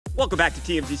Welcome back to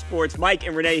TMZ Sports. Mike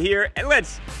and Renee here, and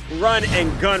let's run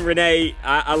and gun Renee.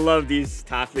 I love these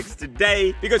topics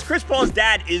today because Chris Paul's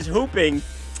dad is hooping,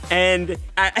 and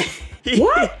he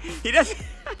doesn't.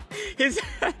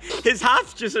 His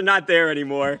hops just are not there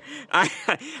anymore. I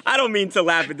don't mean to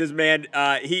laugh at this man.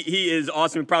 He is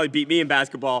awesome. He probably beat me in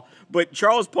basketball. But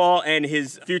Charles Paul and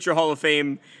his future Hall of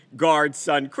Fame guard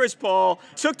son, Chris Paul,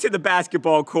 took to the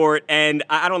basketball court. And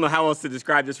I don't know how else to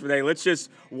describe this, Renee. Let's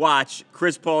just watch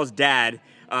Chris Paul's dad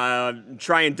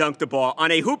try and dunk the ball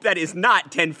on a hoop that is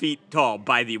not 10 feet tall,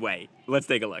 by the way. Let's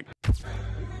take a look.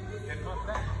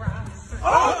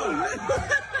 Oh!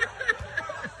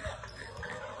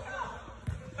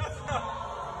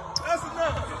 That's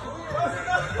enough.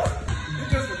 You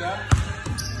just for that.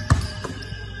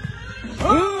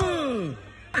 Oh!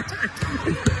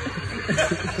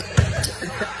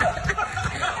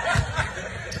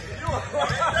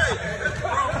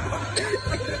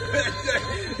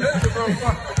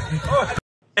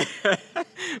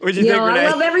 What'd you think, Renee? I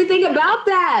love everything about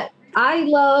that. I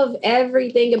love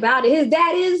everything about it. His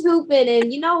dad is hooping,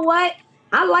 and you know what?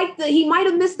 I like he might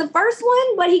have missed the first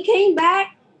one, but he came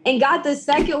back and got the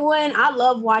second one. I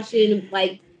love watching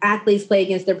athletes play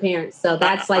against their parents. So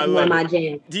that's one of my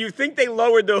jams. Do you think they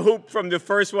lowered the hoop from the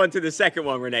first one to the second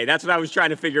one, Renee? That's what I was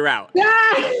trying to figure out. Nah,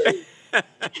 it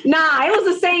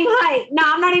was the same height.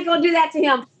 Nah, I'm not even going to do that to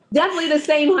him. Definitely the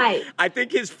same height. I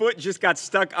think his foot just got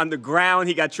stuck on the ground.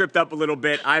 He got tripped up a little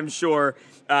bit. I'm sure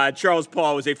Charles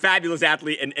Paul was a fabulous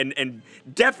athlete and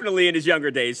definitely in his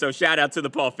younger days. So shout out to the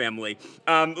Paul family.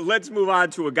 Let's move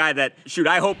on to a guy that,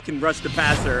 I hope can rush the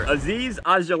passer. Azeez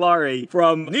Ojulari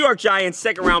from New York Giants,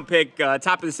 second-round pick, top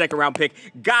of the second-round pick,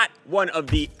 got one of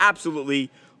the absolutely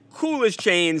coolest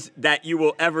chains that you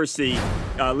will ever see.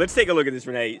 Let's take a look at this,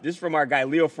 Renee. This is from our guy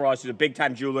Leo Frost, who's a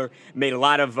big-time jeweler. Made a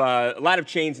lot of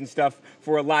chains and stuff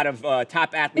for a lot of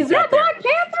top athletes. Is that Black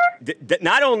Panther?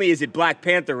 Not only is it Black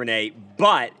Panther, Renee,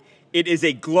 but it is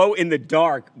a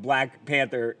glow-in-the-dark Black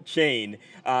Panther chain.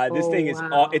 This thing is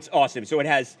it's awesome. So it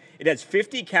has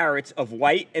 50 carats of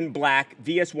white and black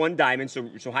VS1 diamonds,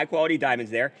 so high-quality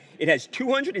diamonds there. It has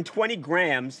 220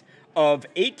 grams of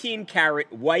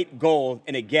 18-karat white gold.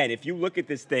 And again, if you look at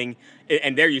this thing,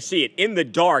 and there you see it, in the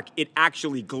dark, it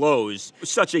actually glows.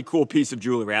 Such a cool piece of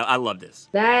jewelry. I love this.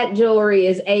 That jewelry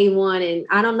is A1, and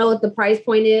I don't know what the price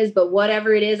point is, but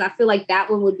whatever it is, I feel like that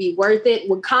one would be worth it.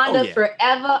 Wakanda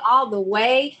forever, all the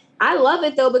way. I love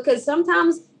it, though, because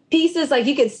sometimes pieces,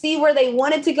 you could see where they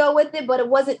wanted to go with it, but it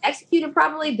wasn't executed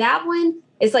properly. That one,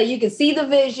 it's you can see the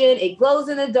vision. It glows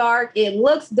in the dark. It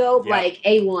looks dope,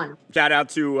 A1. Shout out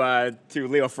to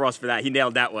Leo Frost for that. He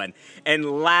nailed that one.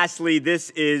 And lastly, this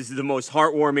is the most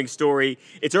heartwarming story.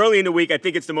 It's early in the week. I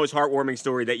think it's the most heartwarming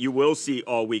story that you will see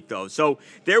all week, though. So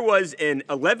there was an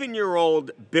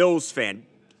 11-year-old Bills fan,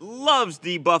 loves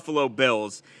the Buffalo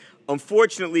Bills.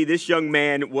 Unfortunately, this young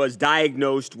man was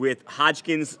diagnosed with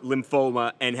Hodgkin's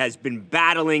lymphoma and has been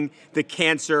battling the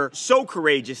cancer so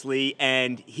courageously,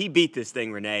 and he beat this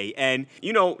thing, Renee. And,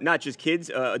 not just kids,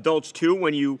 adults too,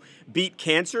 when you beat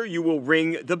cancer, you will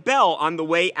ring the bell on the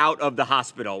way out of the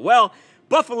hospital. Well,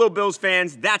 Buffalo Bills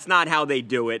fans, that's not how they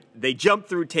do it. They jump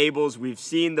through tables. We've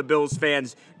seen the Bills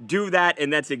fans do that,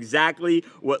 and that's exactly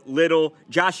what little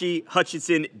Joshie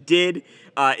Hutchinson did.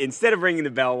 Instead of ringing the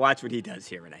bell, watch what he does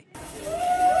here, Renee.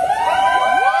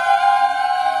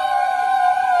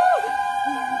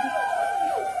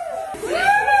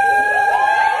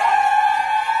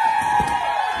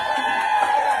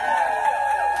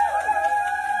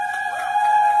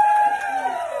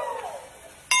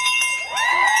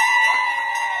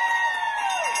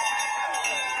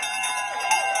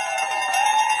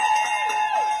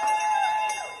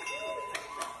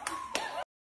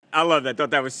 I love that. I thought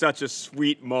that was such a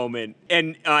sweet moment.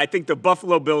 And I think the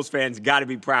Buffalo Bills fans got to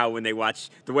be proud when they watch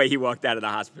the way he walked out of the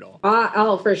hospital.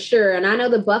 Oh, for sure. And I know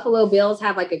the Buffalo Bills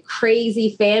have a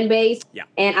crazy fan base. Yeah.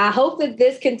 And I hope that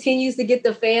this continues to get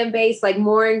the fan base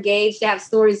more engaged, to have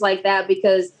stories like that,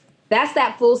 because that's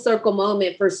that full circle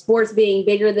moment for sports being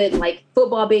bigger than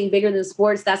football being bigger than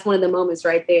sports. That's one of the moments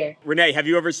right there. Renee, have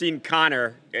you ever seen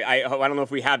Connor? I don't know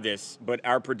if we have this, but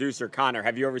our producer, Connor,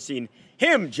 have you ever seen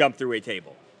him jump through a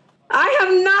table? I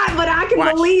have not, but I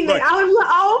can believe it. Look. I was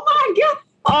oh my God.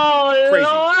 Oh, crazy.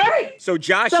 Lord. So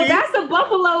Joshie. So that's the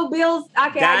Buffalo Bills.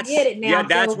 Okay, I get it now. Yeah,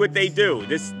 that's what they do.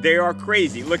 They are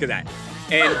crazy. Look at that.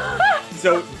 And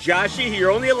so Joshie,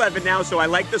 you're only 11 now, so I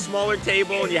like the smaller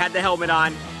table and you had the helmet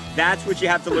on. That's what you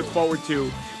have to look forward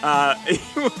to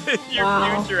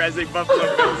your future as a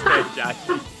Buffalo Bills fan,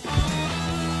 Joshie.